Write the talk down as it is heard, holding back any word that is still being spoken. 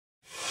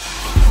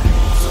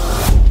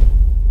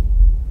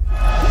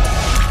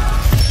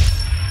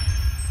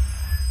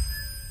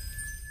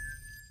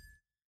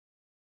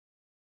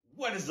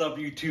What is up,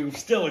 YouTube?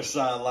 Steelers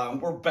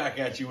Sideline. We're back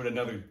at you with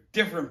another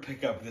different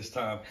pickup this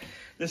time.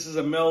 This is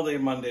a Mail Day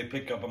Monday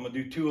pickup. I'm going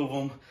to do two of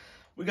them.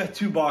 We got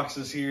two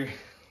boxes here.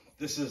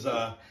 This is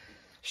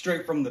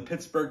straight from the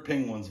Pittsburgh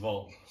Penguins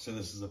vault. So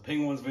this is a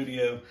Penguins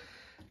video.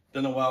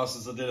 Been a while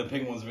since I did a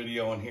Penguins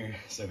video on here.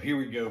 So here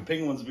we go.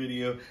 Penguins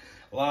video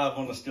live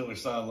on the Steelers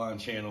Sideline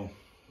channel.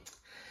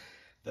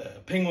 The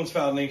Penguins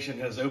Foundation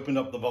has opened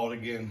up the vault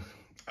again.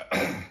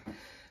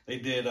 They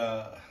did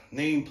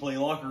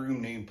locker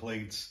room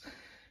nameplates,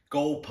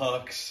 goal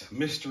pucks,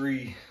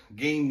 mystery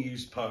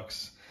game-used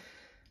pucks,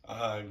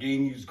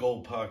 game-used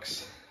goal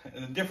pucks,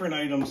 and the different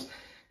items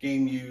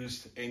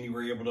game-used, and you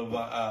were able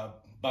to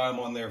buy them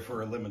on there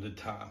for a limited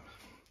time.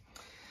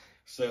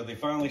 So they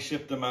finally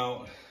shipped them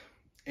out,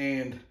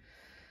 and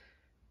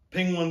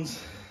Penguins,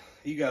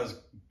 you guys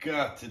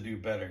got to do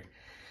better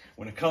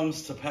when it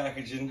comes to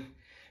packaging.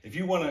 If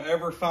you want to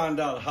ever find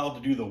out how to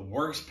do the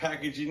worst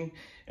packaging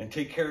and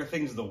take care of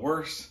things the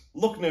worst,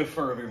 look no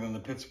further than the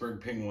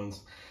Pittsburgh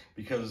Penguins,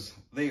 because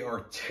they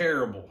are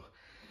terrible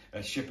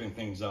at shipping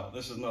things out.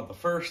 This is not the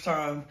first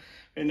time,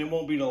 and it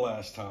won't be the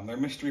last time. Their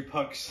mystery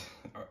pucks,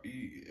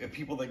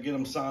 people that get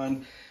them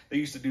signed, they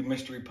used to do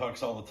mystery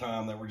pucks all the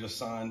time that were just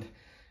signed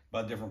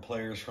by different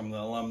players from the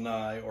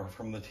alumni or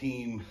from the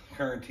team,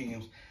 current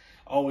teams.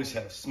 Always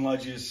have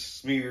smudges,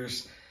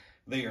 smears.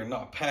 They are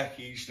not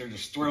packaged. They're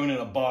just thrown in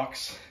a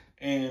box.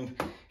 And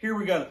here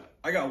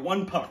I got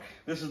one puck.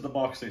 This is the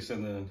box they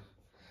sent in.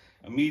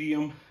 A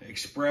medium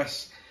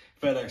express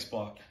FedEx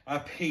block. I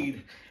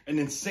paid an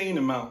insane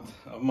amount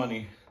of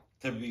money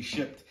to be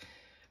shipped,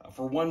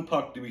 for one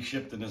puck to be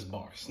shipped in this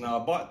box. Now,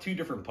 I bought two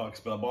different pucks,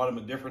 but I bought them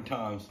at different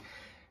times.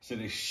 So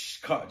they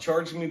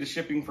charged me the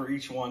shipping for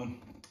each one,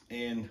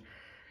 and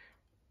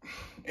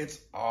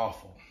it's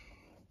awful.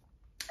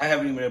 I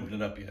haven't even opened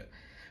it up yet.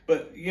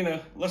 But, you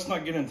know, let's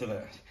not get into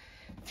that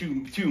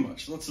too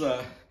much. Let's,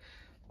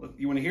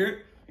 you want to hear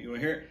it? You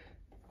want to hear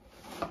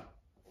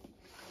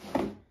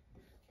it?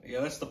 Yeah,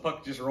 that's the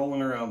puck just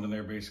rolling around in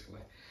there, basically.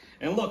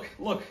 And look,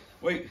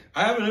 wait,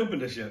 I haven't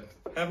opened this yet.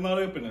 I have not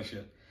opened this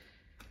yet.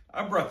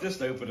 I brought this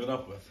to open it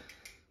up with.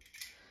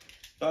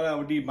 Thought I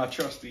would need my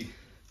trusty.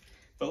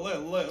 But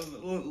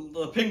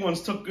the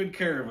Penguins took good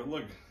care of it.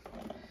 Look,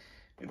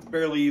 it's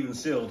barely even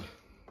sealed.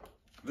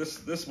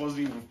 This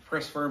wasn't even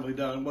pressed firmly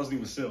down. It wasn't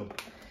even sealed.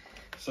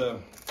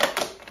 So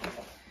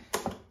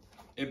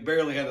it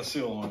barely had a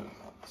seal on it.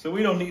 So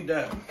we don't need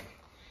that.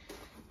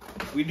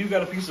 We do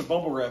got a piece of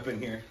bubble wrap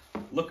in here.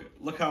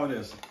 Look how it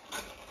is.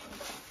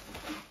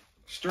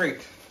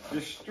 Straight,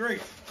 just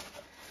straight.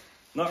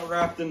 Not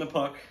wrapped in the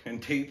puck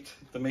and taped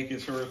to make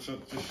it sure it's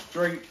just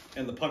straight,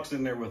 and the puck's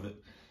in there with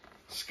it,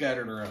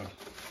 scattered around.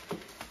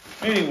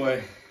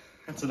 Anyway,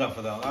 that's enough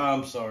of that.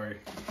 I'm sorry.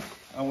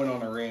 I went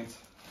on a rant,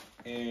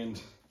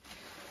 and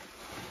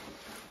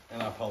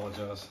I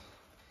apologize.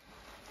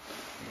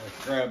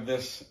 Grab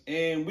this,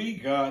 and we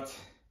got,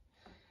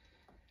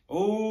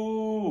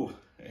 oh,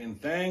 and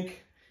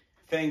thank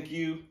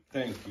you.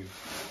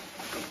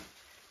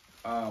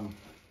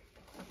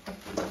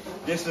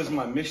 This is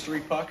my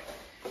mystery puck,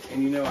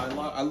 and you know,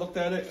 I looked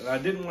at it, and I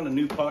didn't want a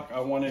new puck.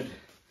 I wanted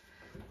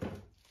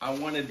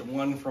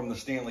one from the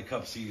Stanley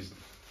Cup season,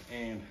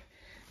 and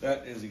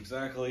that is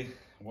exactly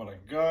what I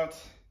got.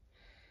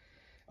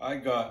 I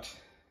got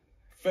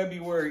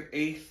February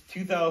 8th,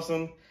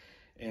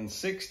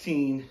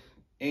 2016,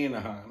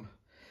 Anaheim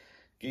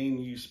game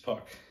use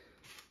puck,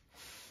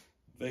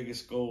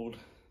 Vegas gold.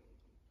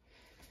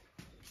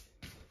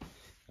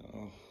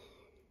 I'll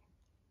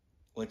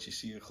let you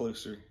see it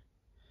closer.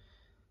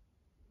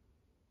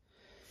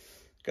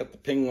 Got the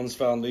Penguins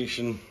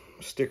Foundation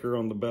sticker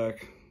on the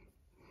back.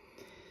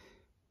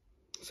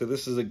 So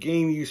this is a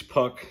game use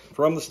puck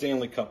from the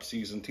Stanley Cup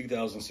season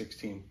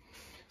 2016.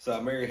 So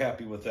I'm very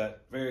happy with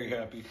that. Very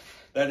happy.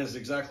 That is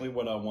exactly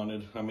what I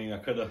wanted. I mean, I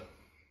could have,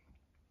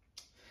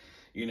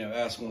 you know,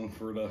 asked for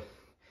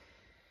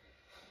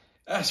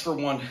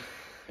one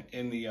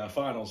in the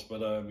finals,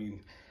 but I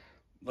mean,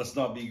 let's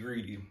not be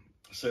greedy.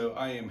 So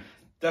I am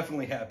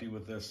definitely happy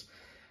with this.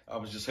 I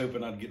was just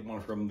hoping I'd get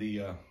one from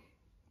the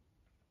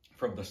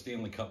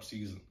Stanley Cup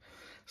season.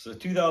 So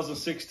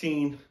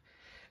 2016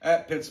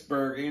 at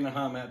Pittsburgh,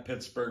 Anaheim at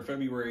Pittsburgh,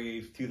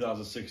 February 8th,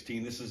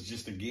 2016. This is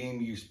just a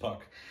game use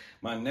puck.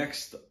 My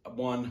next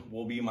one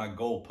will be my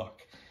goal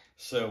puck.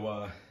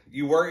 So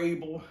you were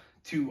able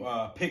to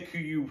pick who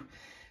you,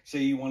 say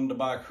you wanted to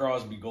buy a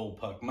Crosby gold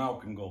puck,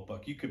 Malkin gold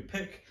puck. You could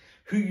pick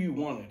who you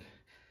wanted,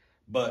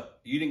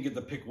 but you didn't get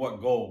to pick what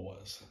goal it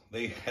was.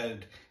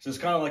 So it's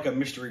kind of like a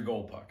mystery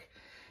goal puck.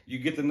 You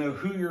get to know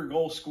who your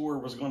goal scorer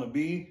was going to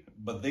be,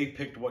 but they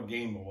picked what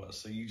game it was.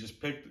 So you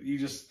just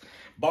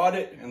bought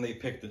it and they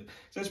picked it.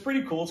 So it's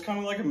pretty cool. It's kind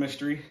of like a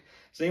mystery.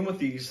 Same with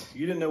these.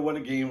 You didn't know what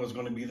a game was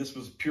going to be. This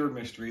was pure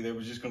mystery. There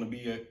was just going to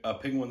be a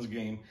Penguins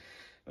game.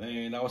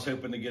 And I was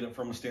hoping to get it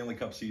from a Stanley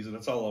Cup season.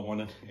 That's all I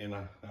wanted, and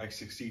I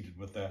succeeded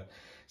with that.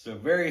 So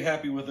very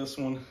happy with this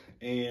one,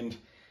 and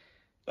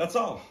that's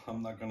all.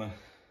 I'm not gonna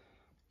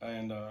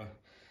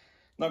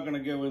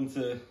go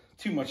into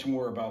too much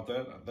more about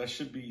that. That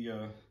should be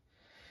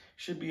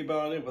should be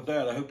about it with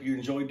that. I hope you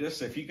enjoyed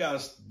this. If you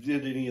guys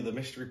did any of the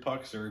mystery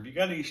pucks, or if you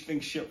got anything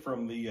shipped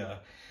from the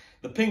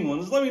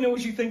Penguins, let me know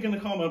what you think in the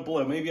comment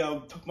below. Maybe I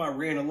took my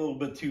rant a little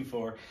bit too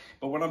far,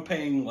 but when I'm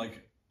paying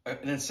like an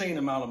insane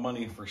amount of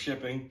money for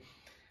shipping,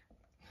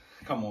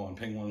 come on,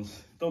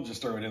 Penguins, don't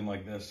just throw it in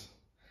like this.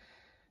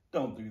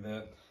 Don't do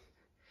that.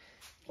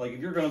 Like, if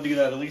you're gonna do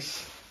that, at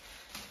least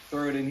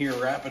throw it in here,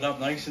 wrap it up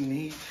nice and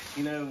neat,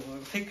 you know,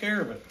 take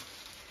care of it.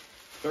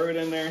 Throw it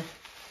in there,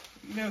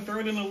 you know, throw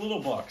it in a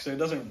little box so it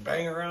doesn't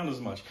bang around as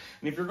much.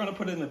 And if you're gonna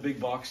put it in a big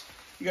box,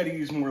 you gotta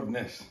use more than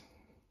this.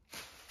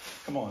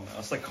 Come on,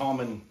 this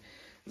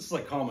is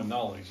like common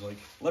knowledge. Like,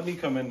 let me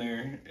come in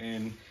there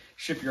and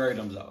ship your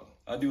items out.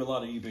 I do a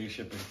lot of eBay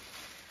shipping.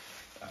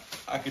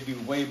 I could do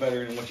way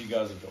better than what you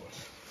guys are doing.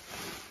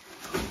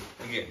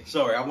 Again,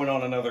 sorry, I went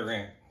on another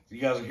rant. You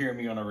guys are hearing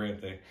me on a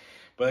rant there.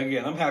 But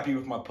again, I'm happy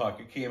with my puck.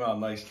 It came out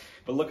nice.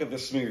 But look at the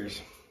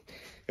smears.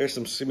 There's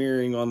some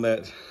smearing on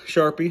that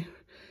Sharpie.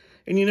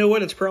 And you know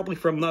what? It's probably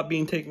from not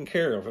being taken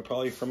care of. It's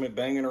probably from it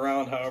banging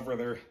around, however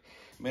they're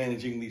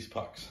managing these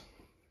pucks,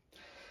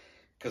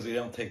 because they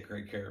don't take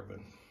great care of it.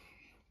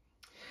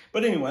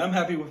 But anyway, I'm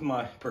happy with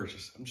my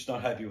purchase. I'm just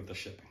not happy with the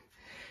shipping.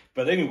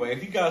 But anyway,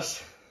 if you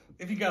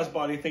guys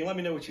bought anything, let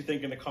me know what you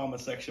think in the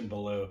comment section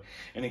below.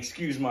 And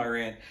excuse my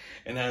rant.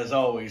 And as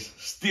always,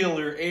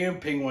 Steeler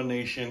and Penguin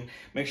Nation,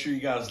 make sure you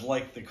guys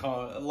like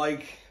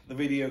the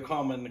video,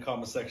 comment in the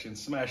comment section,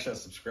 smash that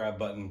subscribe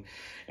button.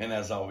 And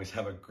as always,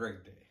 have a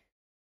great day.